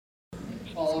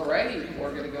Alrighty,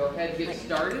 we're going to go ahead and get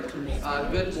started.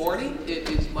 Good morning. It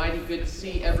is mighty good to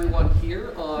see everyone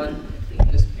here on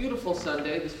this beautiful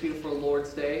Sunday, this beautiful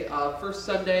Lord's Day. First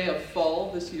Sunday of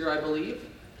fall this year, I believe.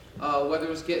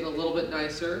 Weather's getting a little bit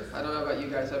nicer. I don't know about you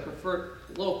guys. I prefer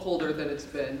a little colder than it's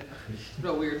been. It's been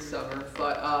a weird summer.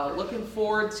 But looking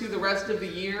forward to the rest of the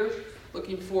year.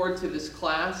 Looking forward to this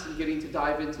class and getting to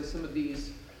dive into some of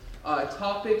these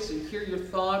topics and hear your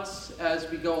thoughts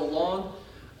as we go along.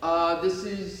 This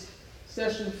is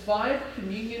session 5,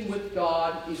 Communion with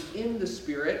God is in the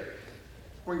Spirit.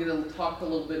 We're going to talk a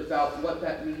little bit about what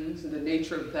that means and the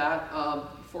nature of that.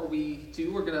 Before we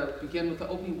do, we're going to begin with the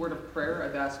opening word of prayer.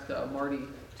 I've asked Marty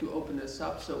to open this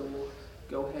up, so we'll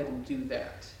go ahead and do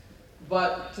that.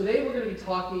 But today we're going to be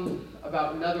talking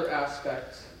about another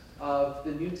aspect of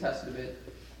the New Testament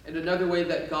and another way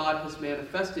that God has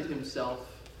manifested himself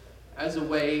as a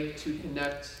way to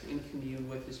connect and commune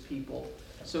with his people.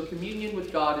 So communion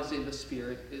with God is in the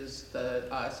Spirit is the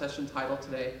session title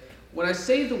today. When I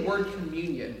say the word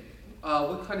communion,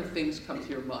 what kind of things come to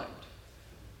your mind?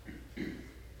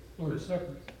 Lord's Supper.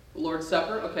 Lord's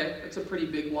Supper, okay, that's a pretty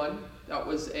big one. That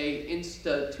was an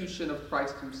institution of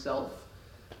Christ himself.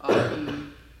 He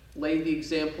laid the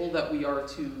example that we are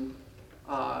to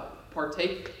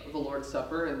partake of the Lord's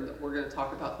Supper, and we're going to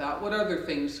talk about that. What other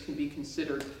things can be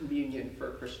considered communion for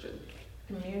a Christian?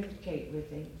 Communicate with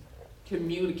him.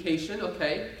 Communication,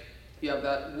 okay. You have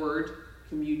that word,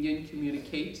 communion,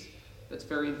 communicate. That's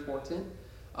very important.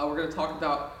 We're going to talk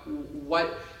about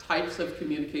what types of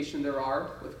communication there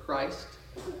are with Christ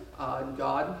and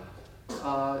God.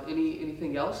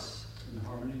 Anything else? And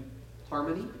harmony.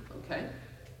 Harmony, okay.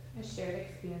 A shared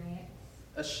experience.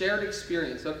 A shared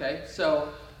experience, okay. So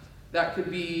that could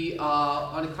be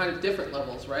on a kind of different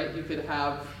levels, right? You could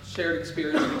have shared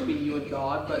experience between you and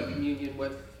God, but communion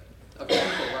with other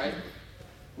people, right?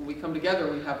 When we come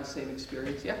together, we have the same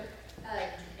experience, yeah?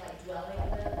 Like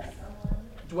dwelling with someone.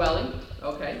 Dwelling,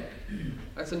 okay.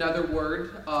 That's another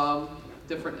word.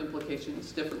 Different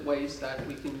implications, different ways that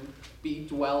we can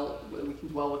dwell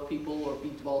with people or be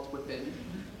dwelt within.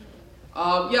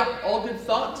 All good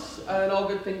thoughts and all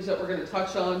good things that we're going to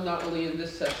touch on, not only in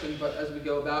this session, but as we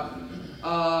go about.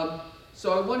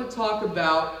 So I want to talk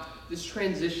about this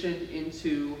transition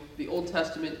into the Old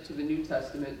Testament to the New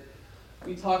Testament.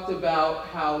 We talked about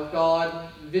how God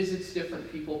visits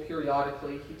different people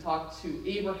periodically. He talked to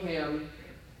Abraham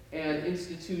and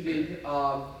instituted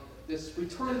this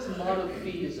return to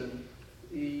monotheism,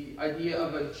 the idea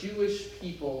of a Jewish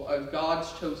people, a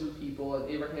God's chosen people, and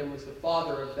Abraham was the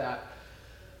father of that.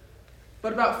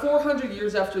 But about 400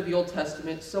 years after the Old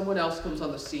Testament, someone else comes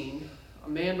on the scene, a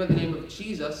man by the name of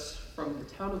Jesus from the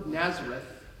town of Nazareth,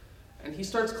 and he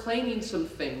starts claiming some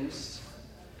things.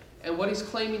 And what he's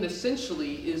claiming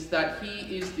essentially is that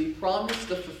he is the promise,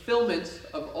 the fulfillment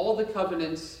of all the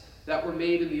covenants that were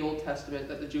made in the Old Testament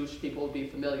that the Jewish people would be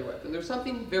familiar with. And there's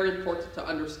something very important to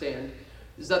understand,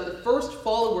 is that the first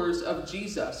followers of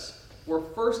Jesus were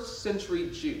first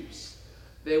century Jews.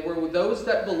 They were those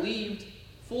that believed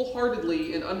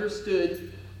full-heartedly and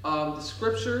understood the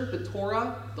scripture, the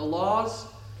Torah, the laws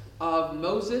of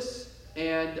Moses,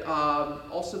 and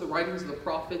also the writings of the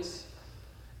prophets.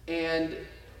 And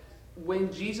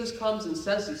when Jesus comes and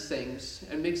says these things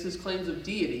and makes his claims of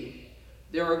deity,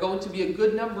 there are going to be a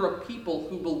good number of people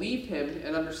who believe him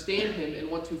and understand him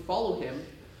and want to follow him,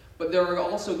 but there are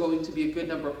also going to be a good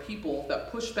number of people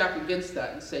that push back against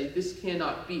that and say, this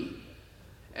cannot be.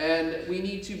 And we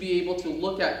need to be able to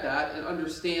look at that and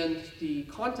understand the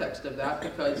context of that,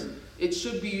 because it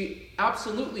should be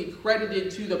absolutely credited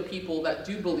to the people that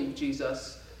do believe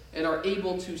Jesus and are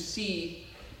able to see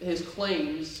his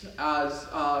claims as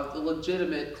the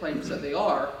legitimate claims that they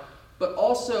are. But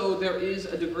also there is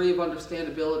a degree of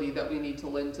understandability that we need to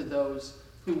lend to those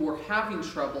who were having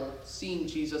trouble seeing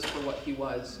Jesus for what he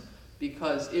was,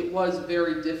 because it was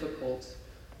very difficult.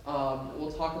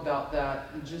 We'll talk about that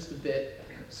in just a bit.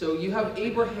 So you have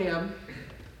Abraham,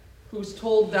 who's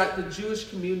told that the Jewish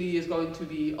community is going to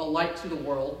be a light to the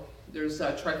world. There's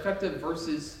a trifecta of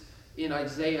verses in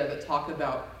Isaiah that talk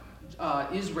about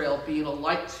Israel being a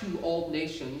light to all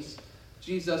nations.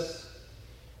 Jesus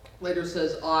later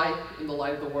says, I am the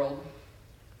light of the world.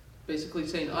 Basically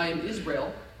saying, I am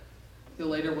Israel. He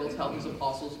later will tell his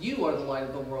apostles, you are the light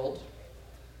of the world.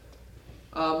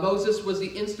 Moses was the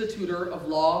institutor of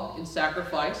law and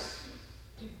sacrifice.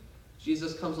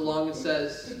 Jesus comes along and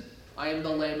says, I am the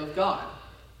Lamb of God.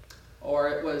 Or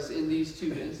it was in these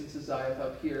two instances I have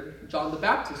up here, John the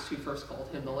Baptist who first called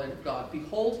him the Lamb of God.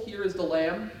 Behold, here is the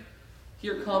Lamb.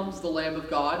 Here comes the Lamb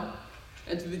of God.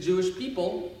 And to the Jewish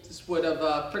people, this would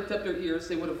have pricked up their ears.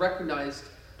 They would have recognized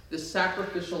this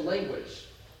sacrificial language.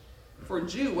 For a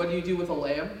Jew, what do you do with a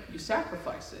lamb? You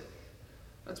sacrifice it.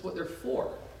 That's what they're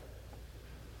for.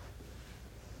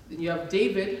 Then you have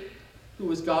David, who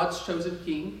was God's chosen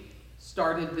king,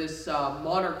 started this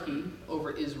monarchy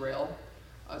over Israel,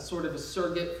 sort of a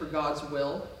surrogate for God's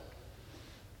will.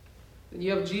 Then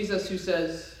you have Jesus, who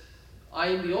says, I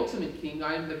am the ultimate king.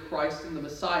 I am the Christ and the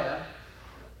Messiah.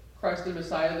 Christ and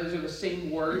Messiah, those are the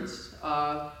same words.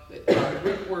 The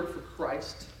Greek word for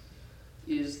Christ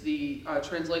is the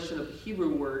translation of the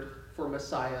Hebrew word for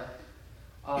Messiah,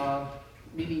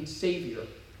 meaning Savior.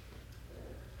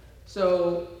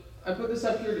 So I put this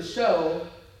up here to show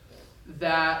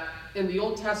that in the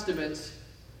Old Testament,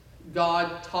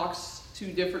 God talks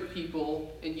to different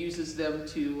people and uses them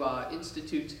to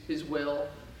institute his will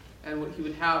and what he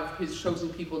would have his chosen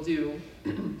people do.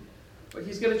 But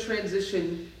he's going to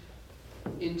transition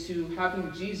into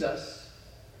having Jesus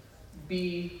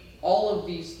be all of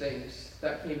these things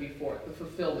that came before it, the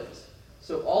fulfillment.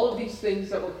 So all of these things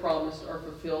that were promised are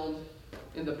fulfilled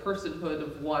in the personhood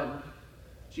of one,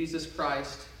 Jesus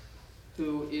Christ,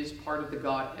 who is part of the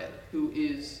Godhead, who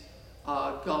is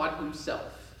God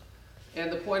himself.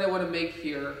 And the point I want to make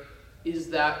here is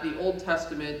that the Old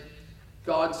Testament,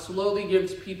 God slowly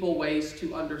gives people ways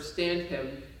to understand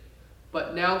him,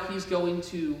 but now he's going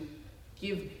to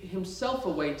give himself a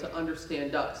way to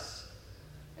understand us.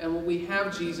 And when we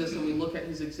have Jesus and we look at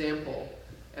his example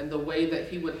and the way that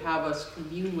he would have us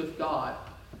commune with God,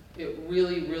 it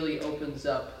really, really opens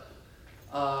up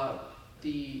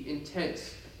the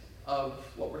intent of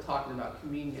what we're talking about,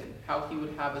 communion, how he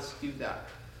would have us do that.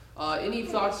 Any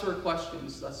thoughts or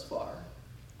questions thus far?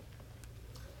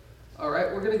 All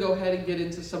right, we're going to go ahead and get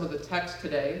into some of the text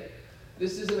today.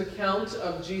 This is an account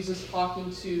of Jesus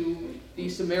talking to the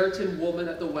Samaritan woman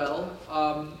at the well.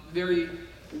 Very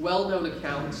well-known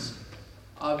accounts.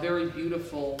 Very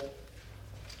beautiful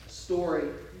story.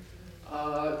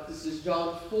 This is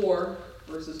John 4,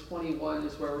 verses 21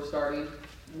 is where we're starting.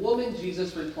 Woman,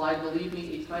 Jesus replied, believe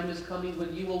me, a time is coming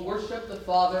when you will worship the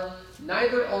Father,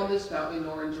 neither on this mountain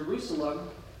nor in Jerusalem.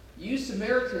 You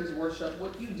Samaritans worship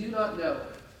what you do not know.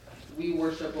 We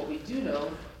worship what we do know,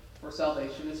 for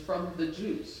salvation is from the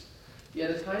Jews.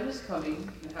 Yet a time is coming,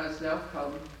 and has now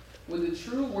come, when the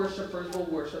true worshipers will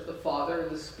worship the Father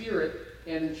in the Spirit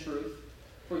and in truth,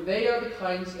 for they are the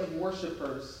kinds of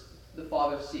worshipers the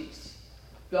Father seeks.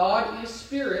 God is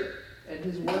Spirit, and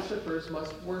his worshipers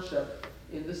must worship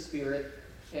in the Spirit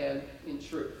and in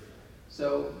truth.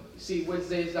 So, see,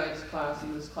 Wednesday night's class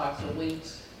and this class are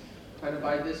linked kind of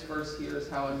by this verse here is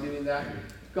how I'm doing that.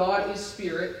 God is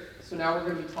Spirit. So now we're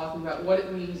going to be talking about what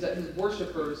it means that his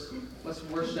worshipers must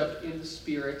worship in the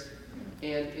Spirit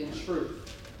and in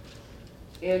truth.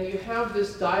 And you have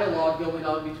this dialogue going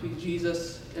on between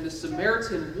Jesus and a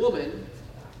Samaritan woman.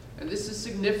 And this is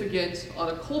significant on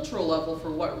a cultural level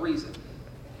for what reason?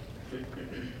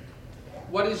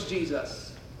 What is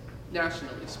Jesus,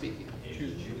 nationally speaking?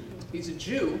 He's a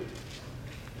Jew.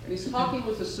 And he's talking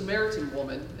with a Samaritan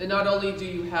woman. And not only do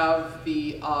you have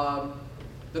the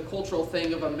cultural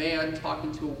thing of a man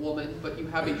talking to a woman, but you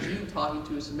have a Jew talking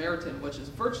to a Samaritan, which is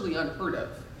virtually unheard of.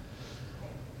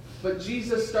 But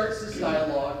Jesus starts this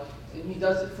dialogue, and he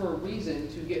does it for a reason,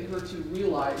 to get her to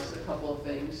realize a couple of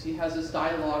things. He has this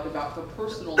dialogue about her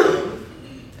personal life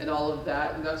and all of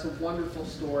that, and that's a wonderful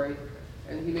story.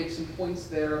 And he makes some points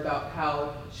there about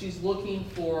how she's looking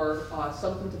for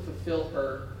something to fulfill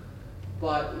her,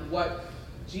 but what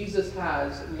Jesus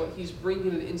has and what he's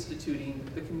bringing and instituting,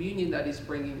 the communion that he's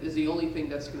bringing, is the only thing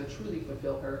that's going to truly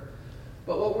fulfill her.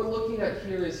 But what we're looking at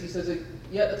here is he says,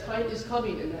 yet a time is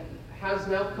coming and has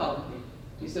now come.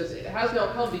 He says, it has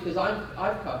now come because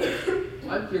I've come.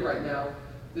 I'm here right now.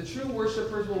 The true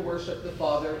worshipers will worship the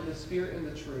Father in the Spirit and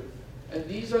the truth. And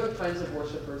these are the kinds of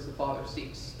worshipers the Father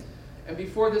seeks. And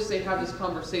before this, they have this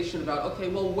conversation about, okay,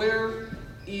 well, where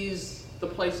is the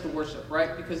place to worship,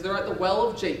 right? Because they're at the well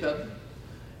of Jacob,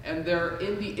 and they're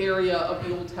in the area of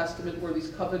the Old Testament where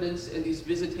these covenants and these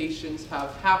visitations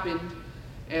have happened.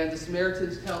 And the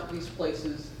Samaritans count these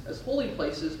places as holy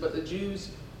places, but the Jews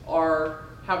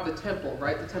have the temple,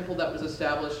 right? The temple that was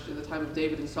established in the time of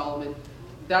David and Solomon.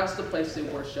 That's the place they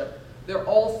worship. They're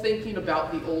all thinking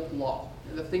about the old law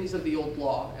and the things of the old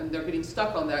law, and they're getting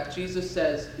stuck on that. Jesus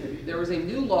says, there is a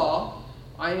new law.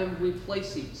 I am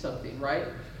replacing something, right?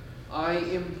 I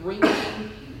am bringing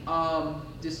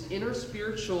this inner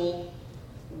spiritual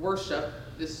worship,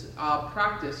 this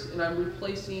practice, and I'm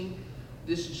replacing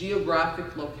this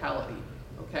geographic locality,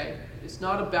 okay? It's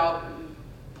not about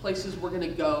places we're going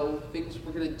to go, things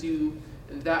we're going to do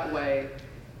in that way.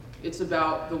 It's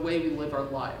about the way we live our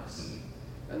lives.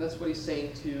 And that's what he's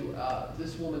saying to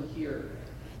this woman here.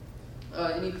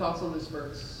 Any thoughts on this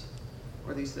verse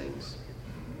or these things?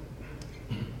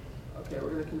 Okay, we're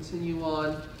going to continue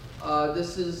on.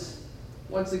 This is,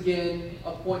 once again,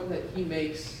 a point that he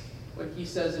makes when he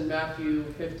says in Matthew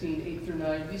 15, 8 through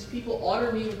 9, "These people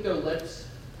honor me with their lips,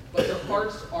 but their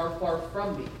hearts are far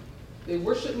from me. They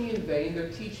worship me in vain. Their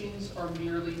teachings are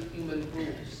merely human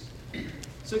rules."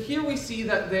 So here we see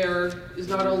that there is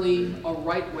not only a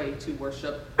right way to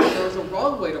worship, there is a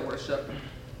wrong way to worship,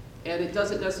 and it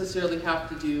doesn't necessarily have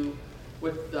to do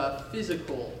with the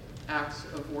physical acts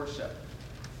of worship.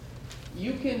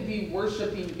 You can be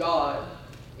worshiping God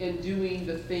and doing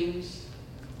the things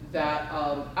that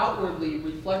outwardly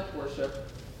reflect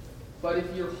worship, but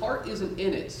if your heart isn't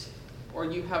in it, or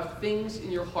you have things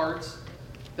in your heart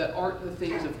that aren't the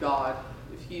things of God,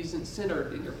 if He isn't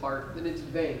centered in your heart, then it's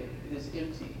vain, it is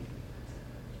empty.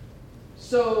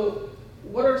 So,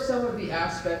 what are some of the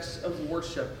aspects of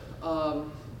worship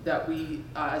that we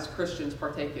as Christians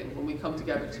partake in when we come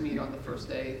together to meet on the first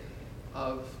day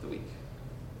of the week?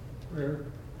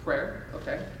 Prayer,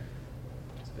 okay.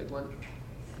 That's a big one.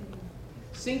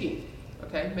 Singing,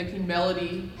 okay. Making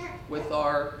melody with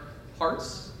our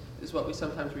hearts is what we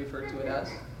sometimes refer to it as.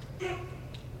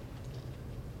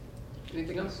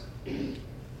 Anything else?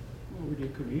 Well, we do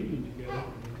communion together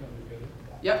when we come together.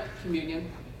 Yep,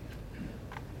 communion.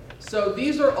 So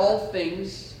these are all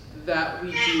things that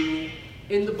we do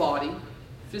in the body,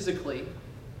 physically,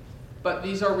 but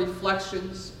these are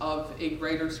reflections of a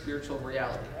greater spiritual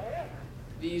reality.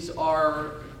 These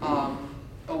are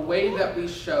a way that we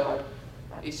show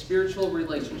a spiritual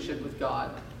relationship with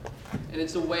God, and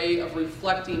it's a way of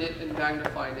reflecting it and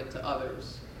magnifying it to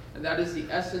others. And that is the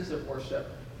essence of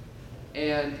worship.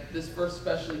 And this verse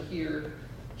especially here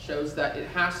shows that it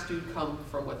has to come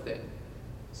from within.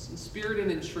 In spirit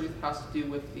and in truth has to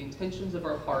do with the intentions of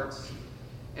our hearts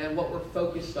and what we're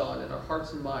focused on in our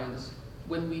hearts and minds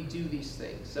when we do these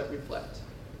things that reflect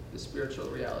the spiritual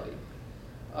reality.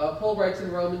 Paul writes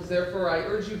in Romans, "Therefore I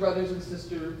urge you, brothers and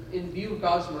sisters, in view of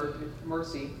God's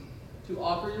mercy, to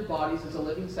offer your bodies as a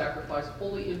living sacrifice,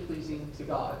 holy and pleasing to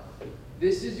God.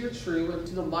 This is your true and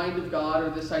to the mind of God," or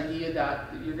this idea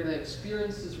that you're going to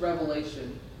experience this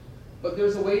revelation. But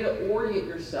there's a way to orient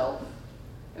yourself,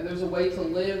 and there's a way to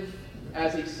live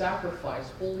as a sacrifice,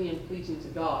 holy and pleasing to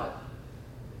God.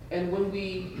 And when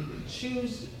we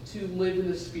choose to live in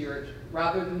the Spirit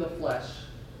rather than the flesh,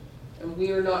 and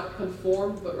we are not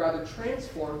conformed but rather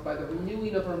transformed by the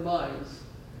renewing of our minds,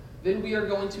 then we are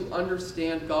going to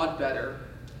understand God better,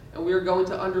 and we are going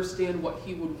to understand what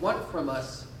He would want from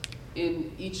us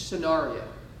in each scenario.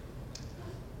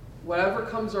 Whatever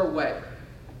comes our way,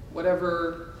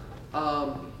 whatever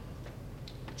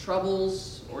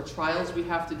troubles or trials we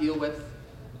have to deal with,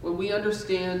 when we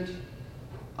understand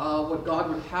what God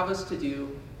would have us to do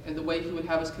and the way He would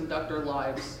have us conduct our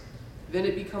lives, then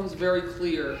it becomes very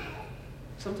clear.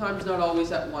 Sometimes not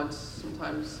always at once.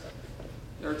 Sometimes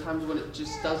there are times when it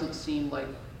just doesn't seem like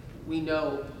we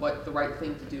know what the right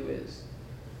thing to do is.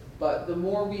 But the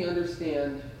more we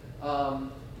understand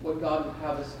what God would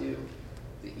have us do,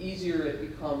 the easier it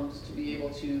becomes to be able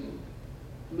to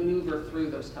maneuver through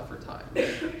those tougher times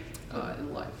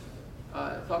in life.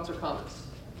 Thoughts or comments?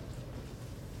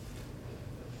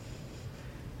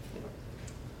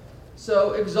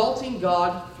 So, exalting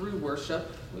God through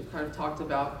worship. We've kind of talked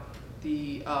about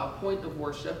the point of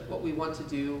worship. What we want to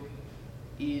do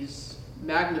is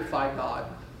magnify God,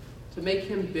 to make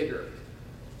Him bigger,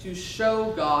 to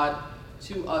show God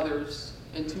to others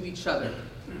and to each other.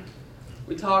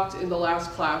 We talked in the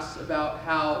last class about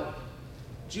how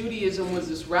Judaism was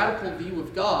this radical view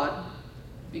of God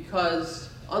because,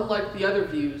 unlike the other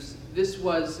views, this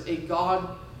was a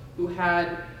God who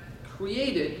had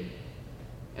created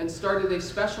and started a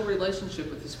special relationship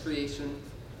with His creation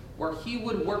where He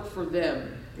would work for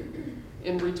them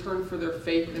in return for their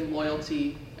faith and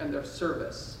loyalty and their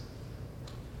service.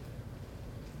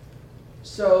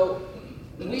 So,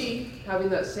 we, having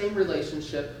that same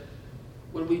relationship,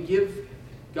 when we give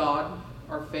God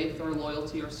our faith, our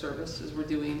loyalty, our service, as we're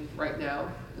doing right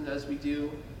now, and as we do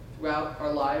throughout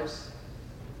our lives,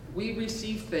 we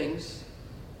receive things,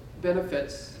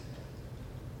 benefits,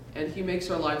 and He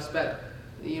makes our lives better.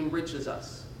 He enriches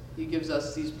us. He gives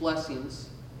us these blessings.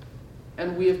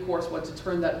 And we, of course, want to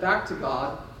turn that back to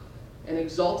God and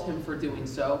exalt Him for doing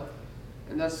so.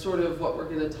 And that's sort of what we're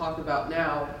going to talk about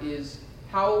now, is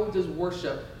how does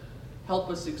worship help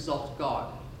us exalt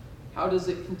God? How does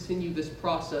it continue this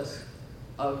process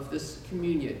of this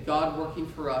communion, God working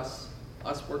for us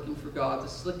working for God,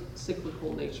 the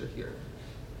cyclical nature here.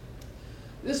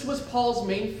 This was Paul's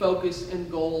main focus and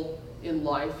goal in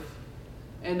life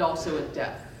and also in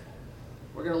death.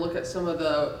 We're going to look at some of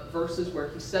the verses where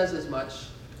he says as much,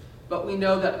 but we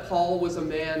know that Paul was a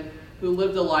man who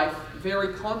lived a life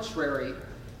very contrary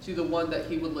to the one that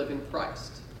he would live in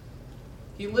Christ.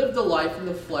 He lived a life in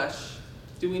the flesh,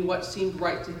 doing what seemed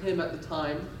right to him at the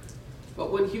time,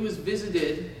 but when he was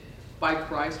visited by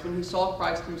Christ, when he saw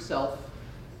Christ himself,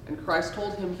 and Christ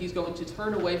told him he's going to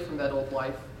turn away from that old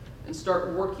life and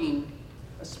start working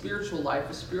a spiritual life,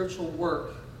 a spiritual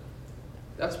work,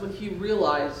 that's when he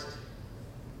realized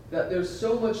that there's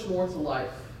so much more to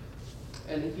life,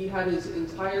 and he had his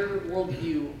entire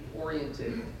worldview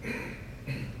oriented.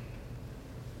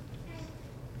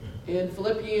 In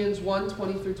Philippians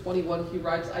 1:20-21, he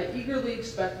writes, "I eagerly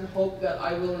expect and hope that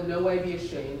I will in no way be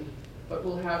ashamed, but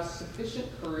will have sufficient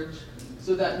courage,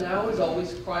 so that now as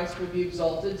always Christ will be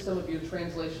exalted," some of your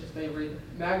translations may read,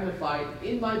 "magnified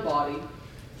in my body,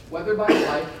 whether by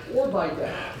life or by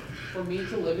death. For me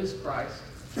to live is Christ,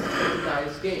 and to die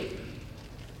is gain."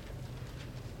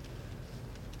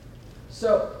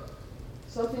 So,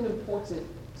 something important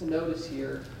to notice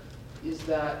here is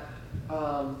that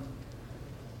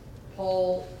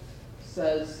Paul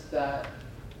says that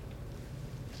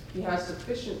he has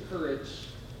sufficient courage,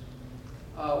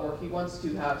 or he wants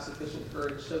to have sufficient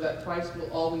courage, so that Christ will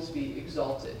always be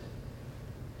exalted.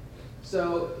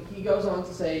 So he goes on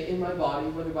to say, in my body,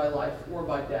 whether by life or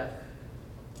by death.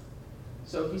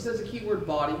 So he says the key word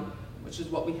body, which is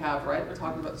what we have, right? We're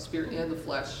talking about the spirit and the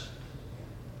flesh.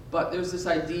 But there's this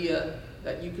idea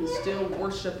that you can still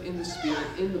worship in the spirit,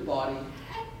 in the body,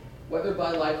 whether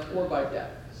by life or by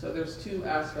death. So there's two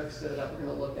aspects to that we're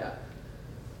going to look at.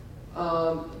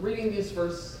 Reading this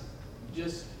verse,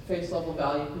 just face level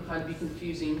value, can kind of be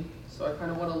confusing, so I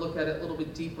kind of want to look at it a little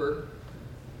bit deeper.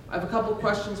 I have a couple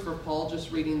questions for Paul,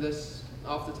 just reading this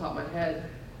off the top of my head.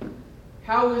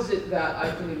 How is it that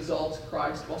I can exalt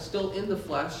Christ while still in the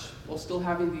flesh, while still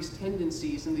having these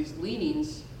tendencies and these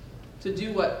leanings to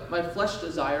do what my flesh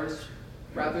desires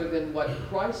rather than what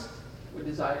Christ would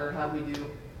desire or have me do?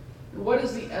 And what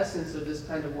is the essence of this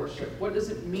kind of worship? What does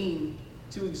it mean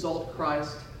to exalt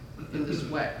Christ in this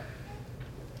way?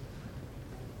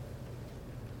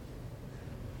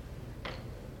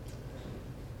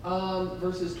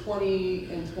 Verses 20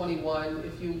 and 21,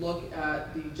 if you look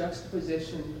at the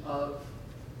juxtaposition of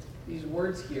these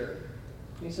words here,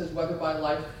 he says whether by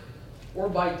life or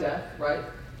by death, right?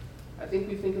 I think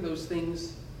we think of those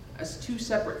things as two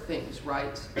separate things,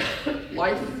 right?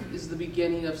 Life is the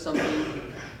beginning of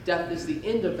something, death is the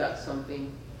end of that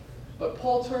something. But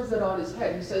Paul turns that on his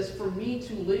head. He says, for me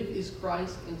to live is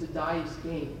Christ and to die is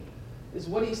gain. Is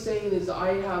what he's saying is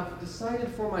I have decided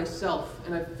for myself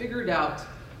and I've figured out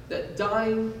that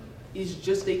dying is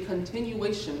just a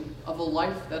continuation of a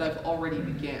life that I've already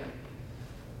began.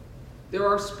 There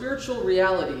are spiritual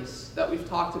realities that we've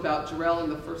talked about. Jarrell in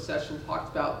the first session talked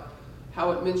about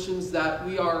how it mentions that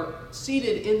we are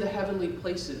seated in the heavenly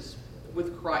places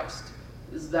with Christ.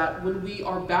 Is that when we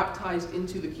are baptized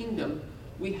into the kingdom,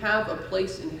 we have a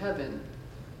place in heaven.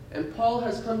 And Paul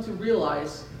has come to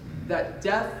realize that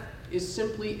death is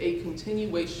simply a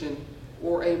continuation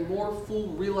or a more full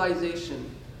realization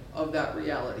of that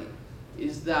reality.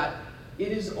 Is that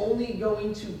it is only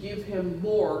going to give him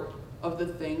more of the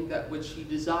thing that which he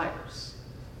desires.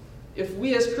 If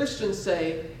we as Christians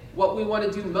say what we want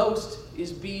to do most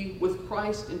is be with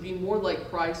Christ and be more like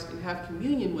Christ and have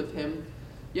communion with him,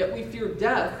 yet we fear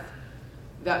death,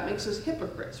 that makes us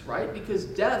hypocrites, right? Because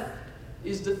death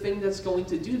is the thing that's going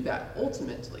to do that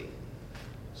ultimately.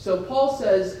 So Paul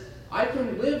says, I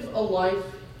can live a life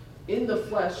in the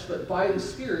flesh but by the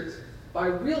Spirit by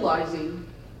realizing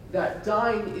that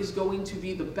dying is going to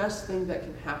be the best thing that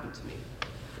can happen to me.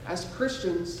 As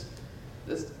Christians,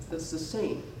 that's the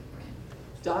same.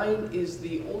 Dying is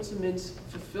the ultimate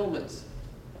fulfillment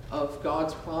of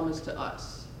God's promise to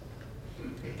us.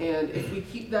 And if we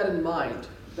keep that in mind,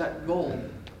 that goal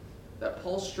that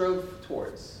Paul strove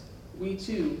towards, we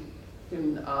too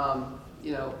can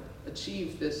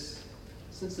achieve this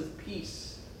sense of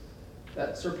peace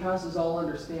that surpasses all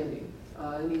understanding.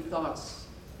 Any thoughts?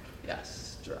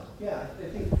 Yes, Jarrell. Yeah, I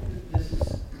think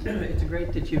it's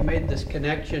great that you made this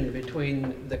connection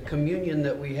between the communion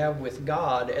that we have with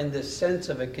God and this sense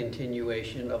of a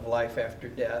continuation of life after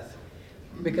death.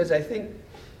 Because I think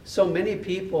so many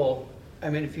people,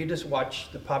 if you just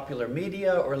watch the popular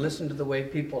media or listen to the way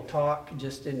people talk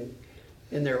just in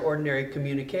their ordinary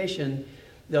communication,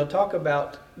 they'll talk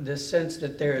about this sense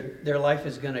that their life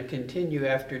is going to continue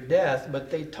after death, but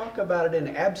they talk about it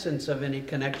in absence of any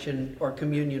connection or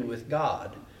communion with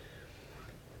God.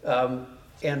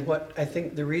 And what I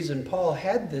think the reason Paul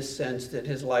had this sense that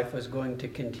his life was going to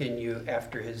continue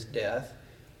after his death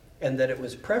and that it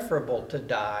was preferable to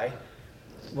die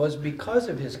was because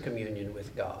of his communion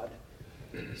with God.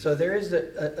 So there is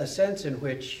a sense in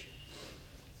which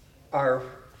our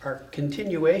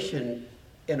continuation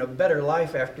in a better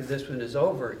life after this one is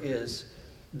over is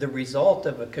the result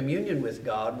of a communion with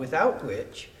God, without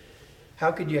which,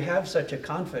 how could you have such a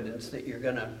confidence that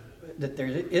that there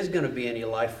is going to be any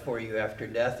life for you after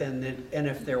death, and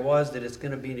if there was, that it's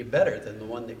going to be any better than the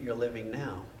one that you're living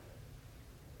now?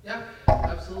 Yeah,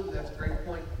 absolutely. That's a great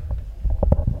point.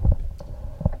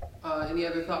 Any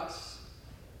other thoughts?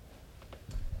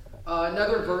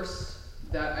 Another verse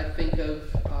that I think of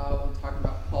when talking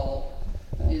about Paul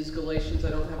is Galatians. I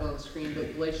don't have it on the screen,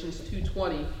 but Galatians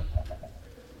 2:20,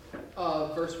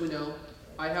 verse we know.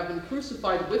 I have been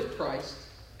crucified with Christ,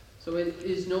 so it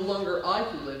is no longer I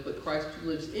who live, but Christ who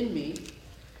lives in me.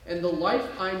 And the life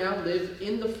I now live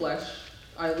in the flesh,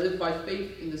 I live by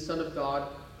faith in the Son of God,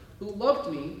 who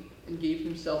loved me and gave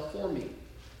himself for me.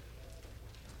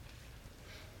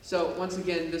 So once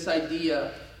again, this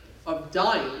idea of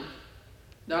dying,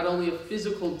 not only a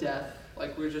physical death,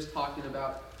 like we were just talking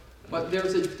about, but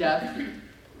there's a death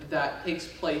that takes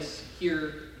place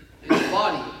here in the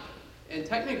body. And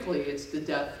technically, it's the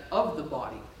death of the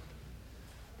body.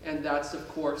 And that's, of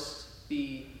course,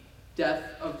 the death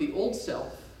of the old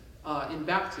self in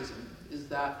baptism, is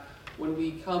that when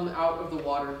we come out of the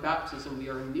water of baptism, we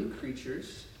are new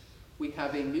creatures. We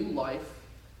have a new life,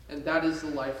 and that is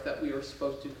the life that we are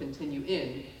supposed to continue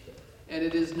in. And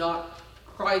it is not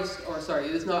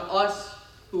it is not us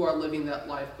who are living that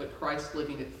life, but Christ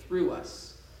living it through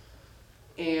us.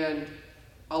 And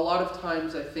a lot of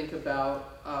times I think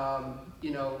about,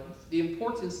 the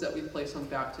importance that we place on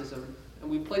baptism, and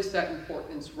we place that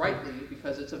importance rightly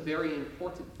because it's a very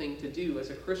important thing to do as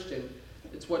a Christian.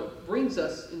 It's what brings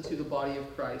us into the body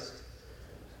of Christ.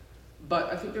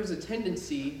 But I think there's a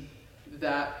tendency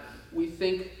that we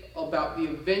think about the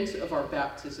event of our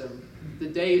baptism, the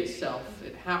day itself,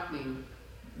 it happening,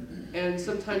 and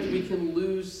sometimes we can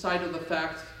lose sight of the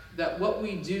fact that what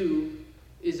we do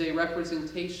is a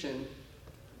representation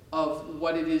of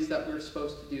what it is that we're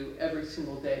supposed to do every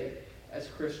single day as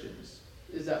Christians,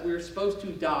 is that we're supposed to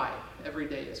die every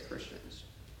day as Christians.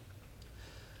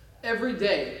 Every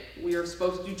day we are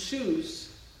supposed to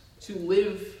choose to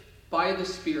live by the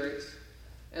Spirit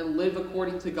and live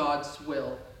according to God's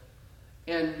will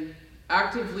and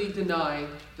actively deny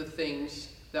the things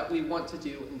that we want to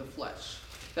do in the flesh.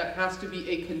 That has to be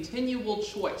a continual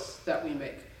choice that we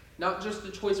make. Not just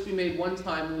the choice we made one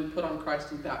time when we put on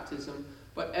Christ in baptism,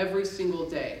 but every single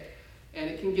day. And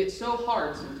it can get so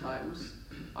hard sometimes.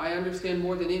 I understand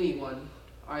more than anyone.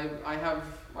 I have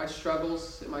my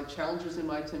struggles and my challenges and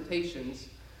my temptations.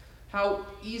 How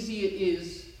easy it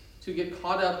is to get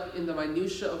caught up in the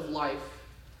minutia of life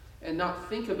and not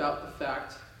think about the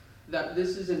fact that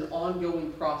this is an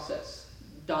ongoing process,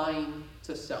 dying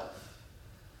to self.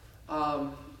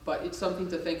 But it's something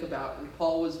to think about, and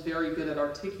Paul was very good at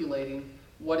articulating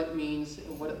what it means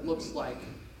and what it looks like.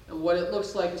 And what it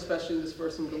looks like, especially in this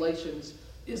verse in Galatians,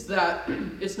 is that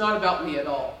it's not about me at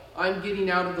all. I'm getting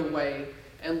out of the way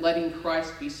and letting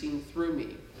Christ be seen through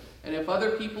me. And if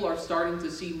other people are starting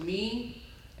to see me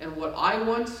and what I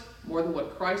want more than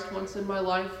what Christ wants in my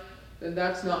life, then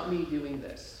that's not me doing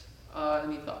this.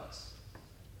 Any thoughts?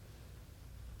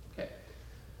 Okay.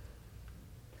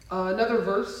 Another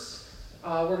verse.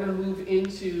 We're going to move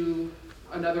into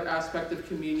another aspect of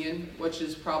communion, which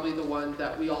is probably the one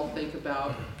that we all think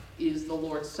about, is the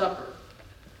Lord's Supper.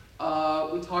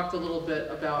 We talked a little bit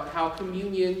about how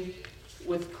communion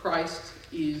with Christ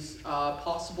is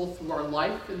possible through our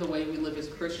life and the way we live as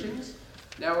Christians.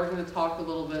 Now we're going to talk a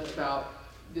little bit about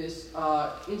this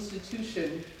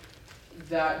institution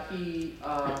that he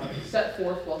set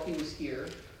forth while he was here,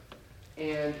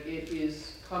 and it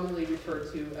is commonly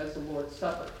referred to as the Lord's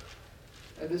Supper.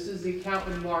 And this is the account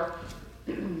in Mark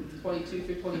 22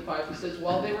 through 25. He says,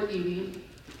 while they were eating,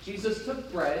 Jesus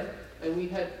took bread, and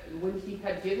when he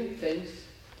had given thanks,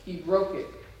 he broke it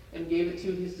and gave it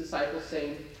to his disciples,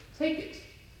 saying, take it,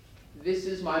 this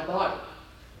is my body.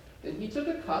 Then he took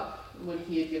a cup, and when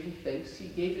he had given thanks, he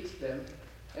gave it to them,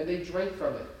 and they drank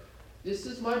from it. This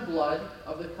is my blood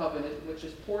of the covenant, which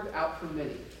is poured out for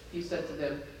many. He said to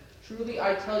them, truly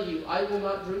I tell you, I will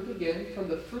not drink again from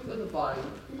the fruit of the vine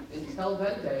until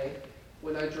that day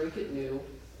when I drink it new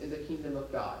in the kingdom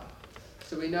of God.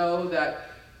 So we know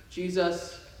that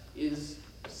Jesus is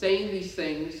saying these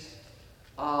things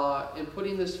and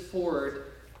putting this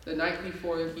forward the night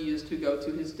before he is to go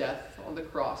to his death on the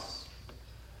cross.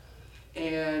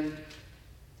 And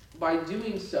by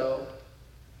doing so,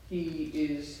 he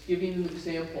is giving an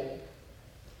example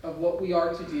of what we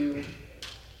are to do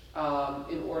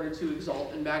in order to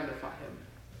exalt and magnify him.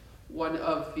 One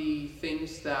of the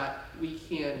things that we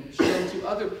can show to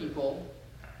other people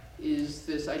is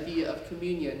this idea of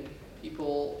communion.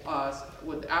 People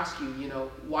would ask you,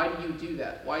 why do you do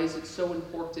that? Why is it so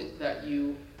important that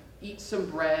you eat some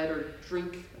bread or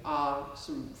drink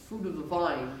some fruit of the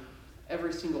vine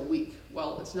every single week?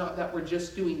 Well, it's not that we're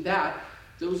just doing that.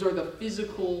 Those are the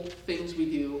physical things we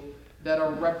do that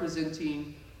are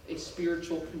representing a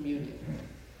spiritual communion.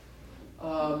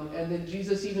 And then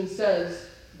Jesus even says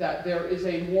that there is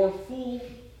a more full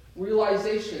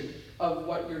realization of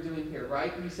what you're doing here,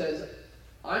 right? He says,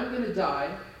 I'm going to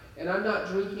die, and I'm not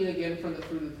drinking again from the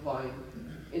fruit of the vine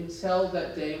until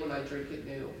that day when I drink it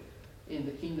new in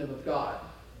the kingdom of God.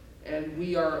 And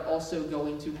we are also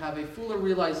going to have a fuller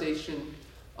realization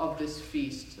of this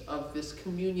feast, of this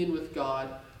communion with God,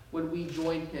 when we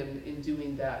join him in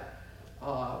doing that,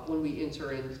 when we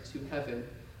enter into heaven.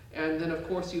 And then, of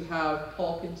course, you have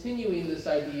Paul continuing this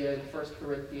idea in 1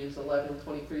 Corinthians 11,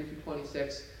 23 through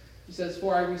 26. He says,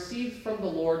 for I received from the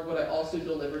Lord what I also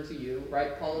delivered to you.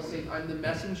 Right? Paul is saying, I'm the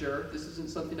messenger. This isn't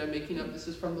something I'm making up. This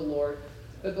is from the Lord.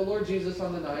 That the Lord Jesus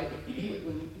on the night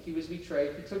when he was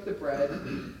betrayed, he took the bread.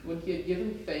 When he had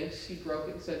given thanks, he broke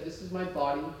it and said, this is my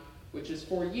body, which is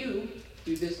for you.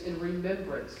 Do this in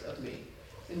remembrance of me.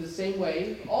 In the same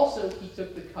way, also he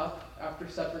took the cup after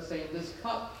supper, saying, this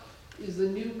cup is the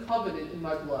new covenant in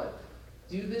my blood.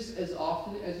 Do this as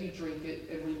often as you drink it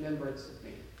in remembrance of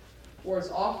me. For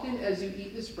as often as you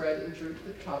eat this bread and drink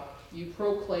the cup, you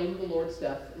proclaim the Lord's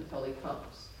death until he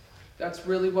comes. That's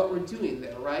really what we're doing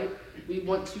there, right? We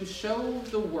want to show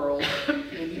the world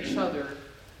and each other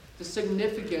the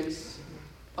significance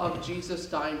of Jesus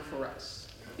dying for us,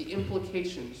 the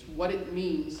implications, what it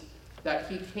means that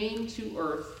he came to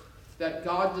earth, that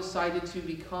God decided to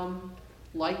become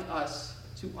like us,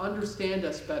 to understand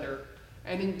us better,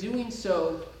 and in doing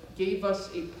so, gave us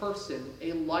a person,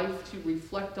 a life to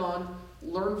reflect on,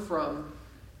 learn from,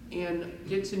 and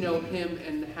get to know him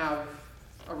and have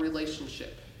a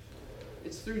relationship.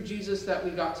 It's through Jesus that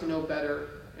we got to know better,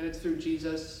 and it's through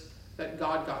Jesus that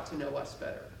God got to know us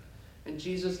better. And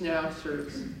Jesus now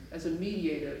serves as a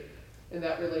mediator in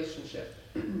that relationship.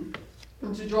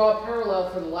 And to draw a parallel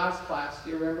for the last class,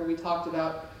 do you remember we talked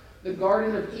about the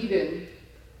Garden of Eden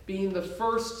being the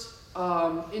first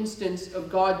instance of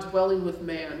God dwelling with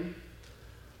man,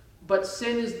 but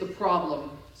sin is the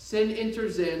problem. Sin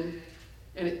enters in,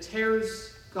 and it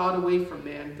tears God away from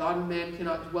man. God and man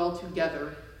cannot dwell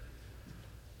together,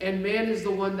 and man is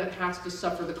the one that has to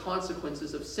suffer the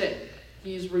consequences of sin.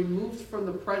 He is removed from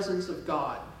the presence of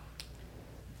God.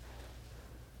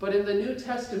 But in the New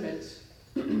Testament,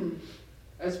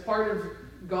 as part of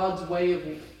God's way of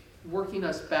working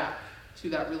us back to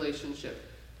that relationship,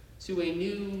 to a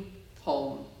new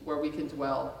home where we can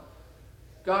dwell,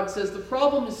 God says the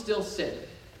problem is still sin.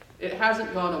 It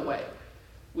hasn't gone away.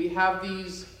 We have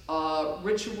these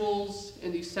rituals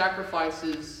and these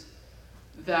sacrifices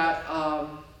that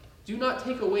do not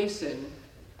take away sin,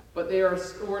 but they're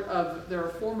a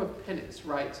form of penance,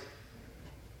 right?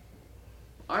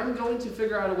 I'm going to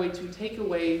figure out a way to take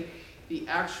away the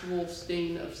actual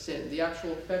stain of sin, the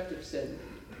actual effect of sin.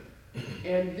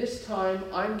 And this time,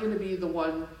 I'm going to be the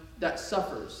one that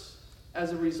suffers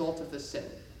as a result of the sin.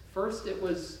 First, it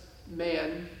was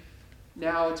man.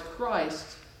 Now it's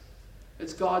Christ.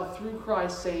 It's God through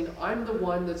Christ saying, I'm the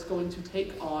one that's going to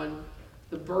take on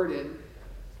the burden,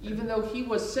 even though he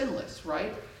was sinless,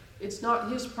 right? It's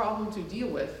not his problem to deal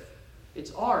with.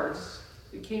 It's ours.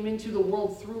 It came into the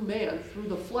world through man, through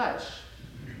the flesh.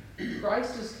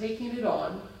 Christ is taking it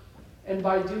on, and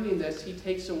by doing this, he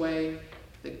takes away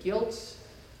the guilt,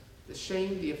 the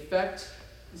shame, the effect,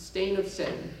 the stain of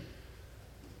sin.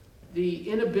 The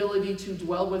inability to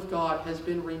dwell with God has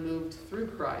been removed through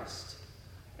Christ.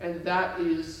 And that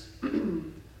is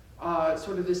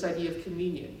sort of this idea of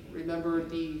communion. Remember,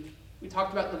 we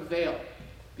talked about the veil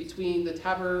between the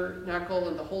tabernacle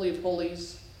and the Holy of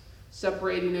Holies,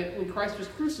 separating it. When Christ was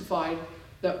crucified,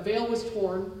 that veil was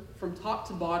torn from top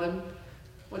to bottom,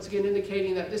 once again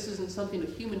indicating that this isn't something a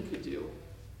human could do.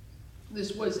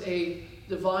 This was a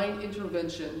divine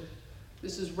intervention.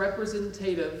 This is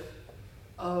representative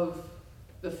of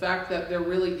the fact that there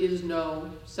really is no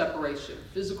separation,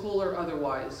 physical or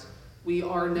otherwise. We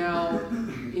are now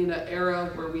in an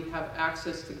era where we have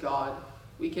access to God.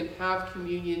 We can have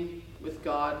communion with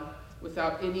God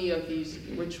without any of these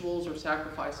rituals or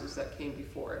sacrifices that came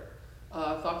before it.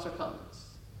 Thoughts or comments?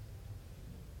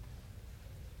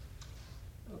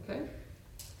 Okay.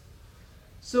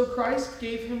 So Christ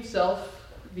gave himself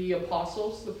the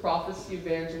apostles, the prophets, the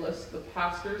evangelists, the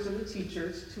pastors, and the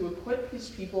teachers to equip his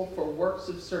people for works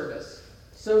of service,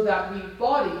 so that the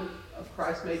body of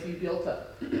Christ may be built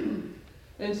up,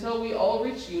 until we all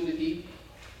reach unity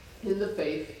in the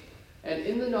faith and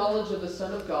in the knowledge of the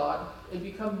Son of God, and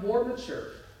become more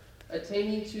mature,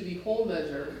 attaining to the whole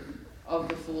measure of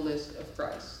the fullness of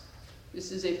Christ.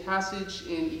 This is a passage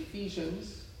in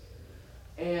Ephesians,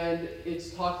 and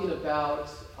it's talking about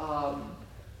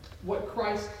what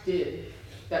Christ did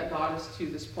that got us to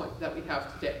this point that we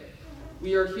have today.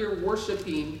 We are here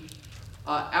worshiping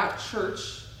at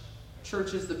church.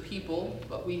 Church is the people,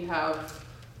 but we have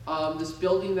this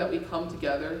building that we come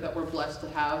together that we're blessed to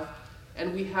have,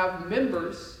 and we have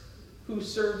members who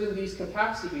serve in these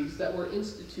capacities that were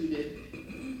instituted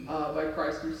by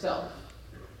Christ himself.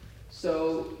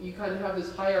 So you kind of have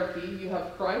this hierarchy. You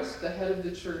have Christ, the head of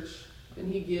the church,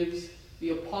 and he gives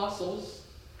the apostles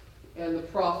and the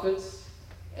prophets,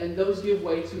 and those give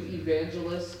way to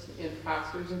evangelists and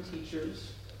pastors and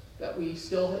teachers that we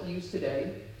still use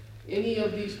today. Any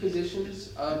of these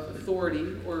positions of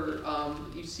authority, or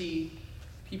you see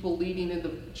people leading in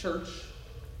the church,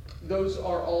 those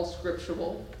are all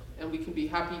scriptural, and we can be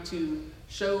happy to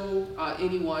show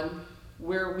anyone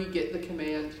where we get the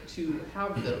command to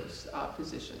have those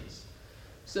positions.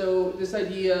 So this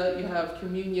idea, you have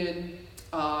communion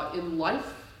in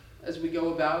life as we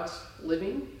go about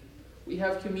living. We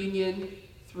have communion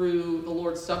through the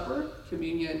Lord's Supper,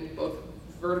 communion both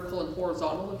vertical and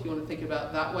horizontal, if you want to think about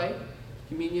it that way.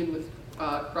 Communion with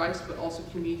Christ, but also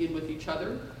communion with each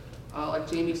other. Like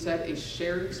Jamie said, a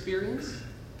shared experience.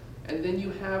 And then you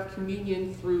have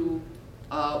communion through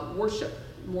worship,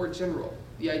 more general.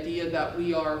 The idea that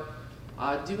we are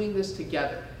doing this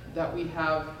together, that we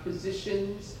have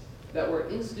positions that were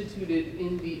instituted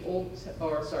in the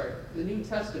the New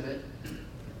Testament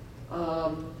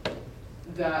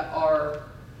that are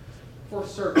for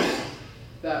service.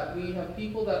 That we have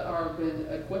people that are been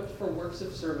equipped for works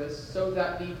of service, so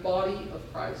that the body of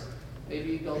Christ may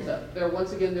be built up.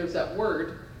 Once again, there's that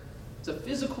word. It's a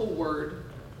physical word,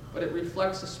 but it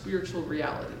reflects a spiritual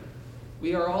reality.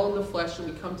 We are all in the flesh,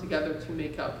 and we come together to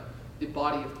make up the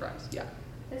body of Christ. Yeah.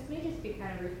 This may just be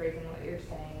kind of rephrasing what you're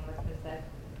saying and what's been said,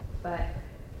 but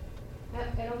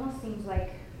it almost seems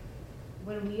like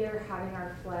when we are having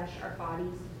our flesh, our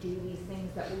bodies do these things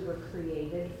that we were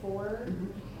created for,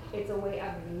 it's a way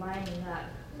of lining up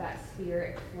that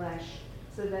spirit flesh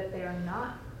so that they're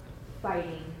not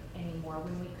fighting anymore.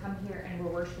 When we come here and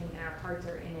we're worshiping and our hearts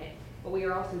are in it, but we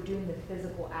are also doing the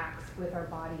physical acts with our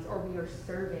bodies, or we are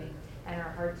serving and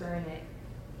our hearts are in it.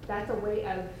 That's a way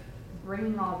of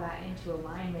bringing all that into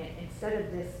alignment instead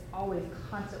of this always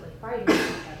constantly fighting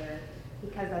with each other,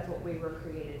 because that's what we were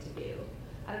created to do.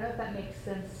 I don't know if that makes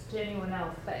sense to anyone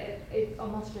else, but it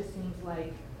almost just seems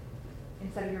like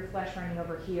instead of your flesh running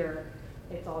over here,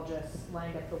 it's all just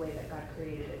lined up the way that God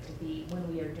created it to be when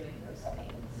we are doing those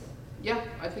things. Yeah,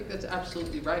 I think that's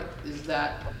absolutely right. Is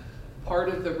that part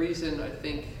of the reason, I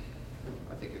think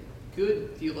a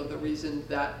good deal of the reason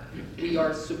that we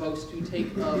are supposed to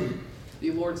take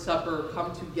the Lord's Supper,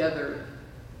 come together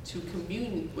to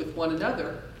commune with one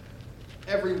another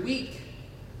every week,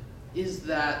 is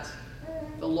that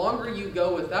the longer you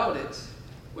go without it,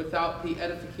 without the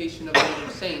edification of other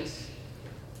saints,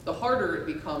 the harder it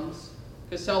becomes,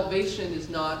 because salvation is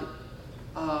not,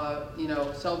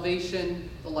 salvation,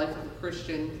 the life of a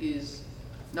Christian, is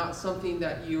not something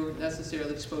that you're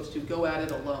necessarily supposed to go at it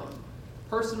alone.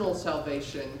 Personal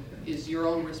salvation is your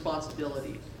own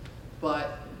responsibility,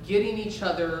 but getting each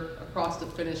other across the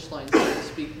finish line, so to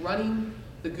speak, running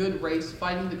the good race,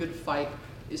 fighting the good fight,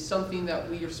 is something that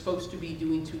we are supposed to be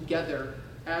doing together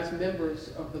as members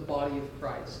of the body of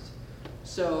Christ.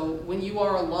 So when you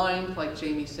are aligned, like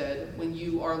Jamie said, when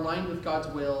you are aligned with God's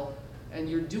will, and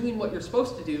you're doing what you're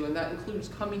supposed to do, and that includes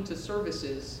coming to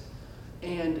services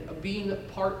and being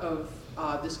part of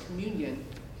this communion,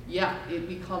 it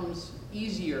becomes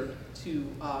easier to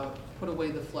put away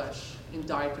the flesh and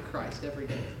die to Christ every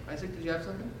day. Isaac, did you have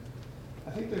something?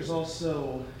 I think there's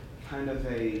also kind of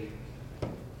a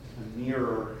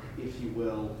mirror, if you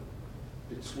will,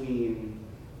 between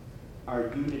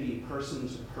our unity person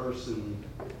to person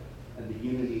and the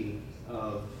unity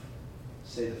of,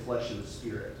 say, the flesh and the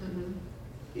spirit. Mm-hmm.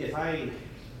 If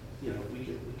we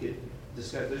could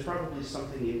discuss, there's probably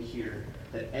something in here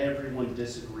that everyone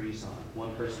disagrees on.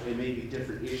 One person, it may be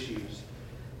different issues,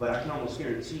 but I can almost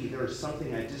guarantee there is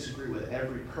something I disagree with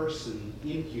every person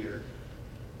in here.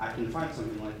 I can find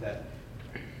something like that.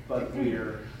 But I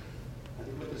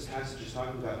think what this passage is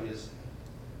talking about is,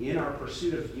 in our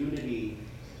pursuit of unity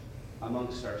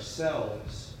amongst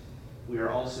ourselves, we are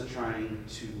also trying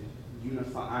to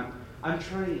unify. I'm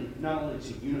trying not only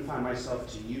to unify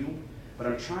myself to you, but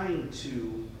I'm trying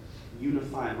to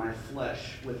unify my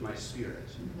flesh with my spirit.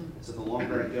 So the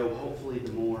longer I go, hopefully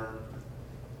the more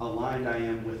aligned I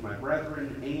am with my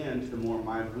brethren, and the more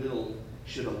my will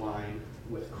should align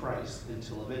with Christ,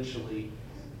 until eventually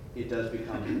it does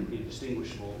become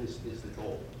indistinguishable is the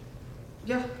goal.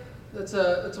 Yeah, that's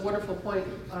a wonderful point.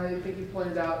 I think you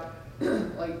pointed out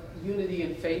like unity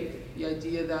in faith, the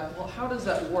idea that, well, how does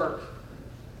that work?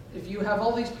 If you have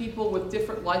all these people with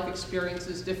different life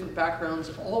experiences, different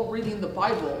backgrounds, all reading the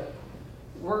Bible,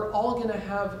 we're all going to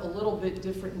have a little bit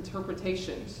different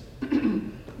interpretations.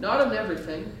 Not on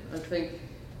everything. I think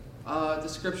the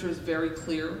scripture is very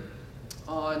clear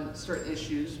on certain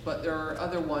issues, but there are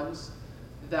other ones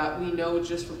that we know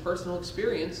just from personal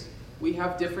experience. We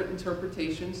have different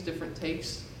interpretations, different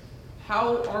takes.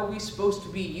 How are we supposed to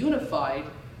be unified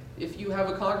if you have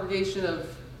a congregation of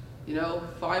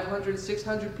 500,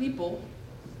 600 people,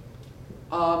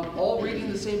 all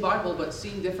reading the same Bible but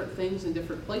seeing different things in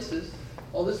different places?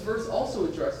 Well, this verse also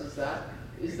addresses that,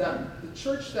 is that the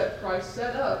church that Christ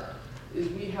set up is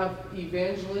we have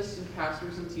evangelists and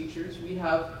pastors and teachers. We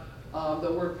have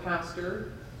the word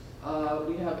pastor.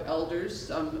 We have elders.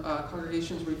 Some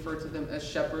congregations refer to them as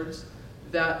shepherds,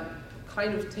 that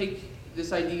kind of take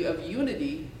this idea of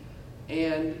unity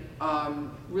and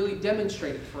really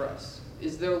demonstrate it for us.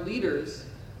 Is their leaders,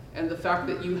 and the fact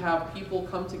that you have people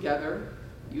come together,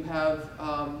 you have,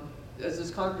 as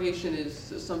this congregation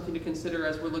is something to consider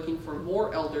as we're looking for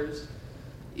more elders,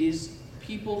 is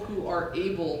people who are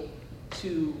able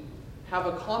to have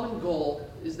a common goal,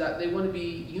 is that they want to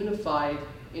be unified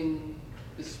in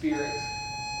the Spirit,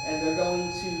 and they're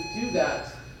going to do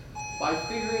that by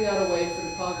figuring out a way for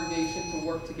the congregation to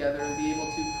work together and be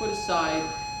able to put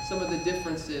aside some of the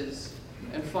differences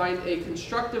and find a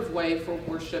constructive way for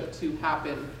worship to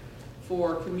happen,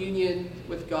 for communion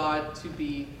with God to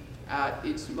be at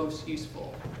its most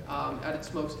useful, at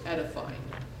its most edifying.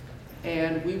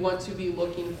 And we want to be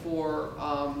looking for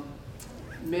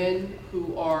men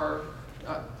who are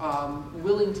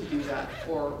willing to do that,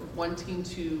 or wanting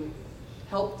to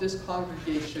help this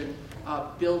congregation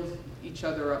build each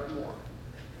other up more.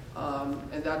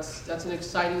 And that's an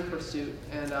exciting pursuit,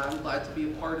 and I'm glad to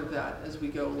be a part of that as we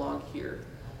go along here.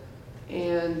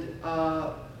 And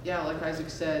like Isaac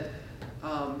said,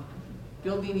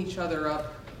 building each other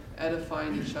up,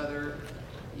 edifying each other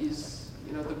is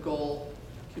the goal.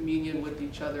 Communion with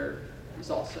each other is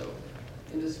also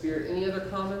in the Spirit. Any other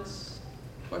comments,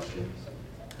 questions?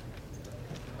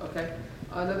 Okay.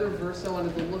 Another verse I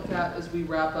wanted to look at as we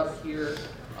wrap up here,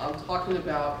 talking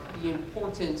about the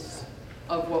importance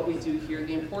of what we do here,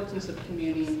 the importance of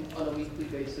communing on a weekly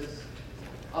basis.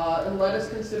 And let us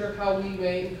consider how we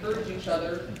may encourage each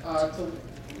other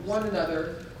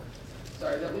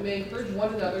that we may encourage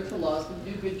one another to love and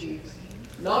do good deeds,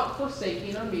 not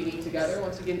forsaking our meeting together,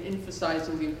 once again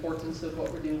emphasizing the importance of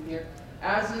what we're doing here,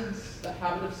 as is the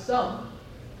habit of some,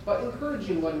 but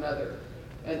encouraging one another,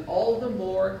 and all the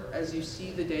more as you see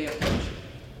the day approaching.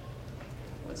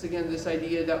 Once again, this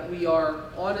idea that we are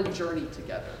on a journey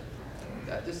together,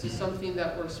 that this is something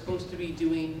that we're supposed to be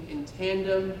doing in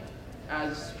tandem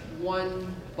as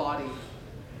one body.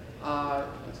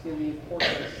 Once again, the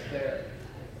importance there.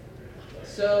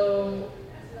 So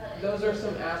those are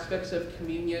some aspects of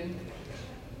communion.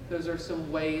 Those are some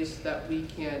ways that we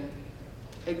can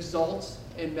exalt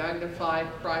and magnify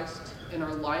Christ in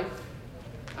our life.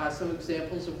 Some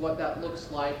examples of what that looks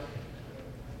like.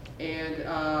 And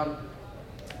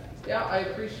I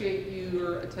appreciate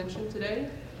your attention today.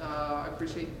 I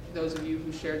appreciate those of you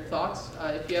who shared thoughts.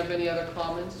 If you have any other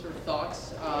comments or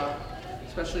thoughts,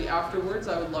 especially afterwards,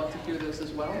 I would love to hear those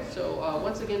as well. So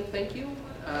once again, thank you.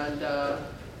 And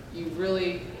you've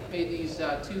really made these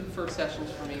 2 first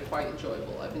sessions for me quite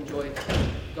enjoyable. I've enjoyed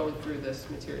going through this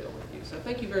material with you. So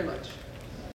thank you very much.